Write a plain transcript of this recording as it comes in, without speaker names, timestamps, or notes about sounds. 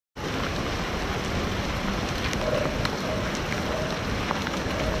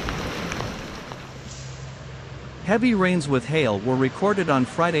Heavy rains with hail were recorded on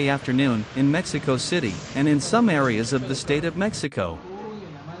Friday afternoon in Mexico City and in some areas of the state of Mexico.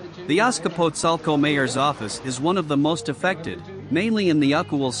 The Azcapotzalco mayor's office is one of the most affected, mainly in the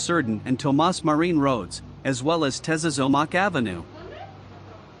Aquiles, Serdán and Tomás Marín roads, as well as Tezozomoc Avenue.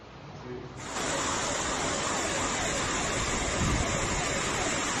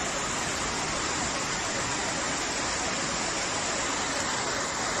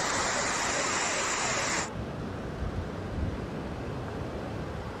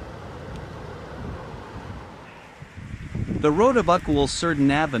 The road of Aquiles Serdán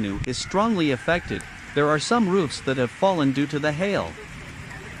Avenue is strongly affected. There are some roofs that have fallen due to the hail.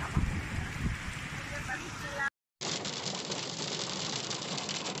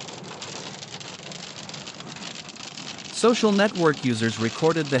 Social network users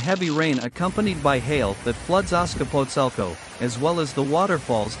recorded the heavy rain accompanied by hail that floods Azcapotzalco, as well as the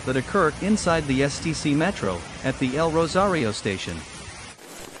waterfalls that occur inside the STC metro at the El Rosario station.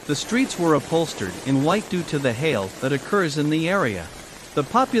 The streets were upholstered in white due to the hail that occurs in the area. The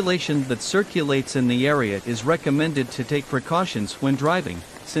population that circulates in the area is recommended to take precautions when driving,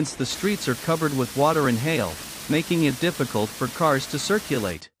 since the streets are covered with water and hail, making it difficult for cars to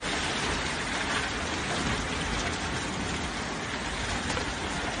circulate.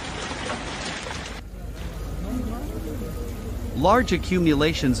 Large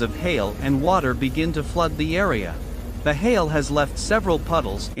accumulations of hail and water begin to flood the area. The hail has left several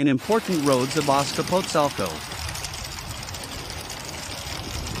puddles in important roads of Azcapotzalco.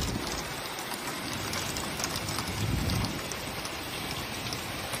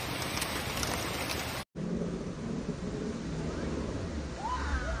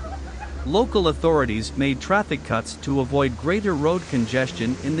 Local authorities made traffic cuts to avoid greater road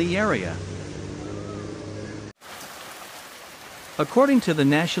congestion in the area. According to the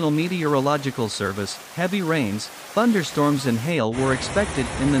National Meteorological Service, heavy rains, thunderstorms and hail were expected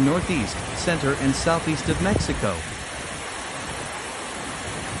in the northeast, center and southeast of Mexico.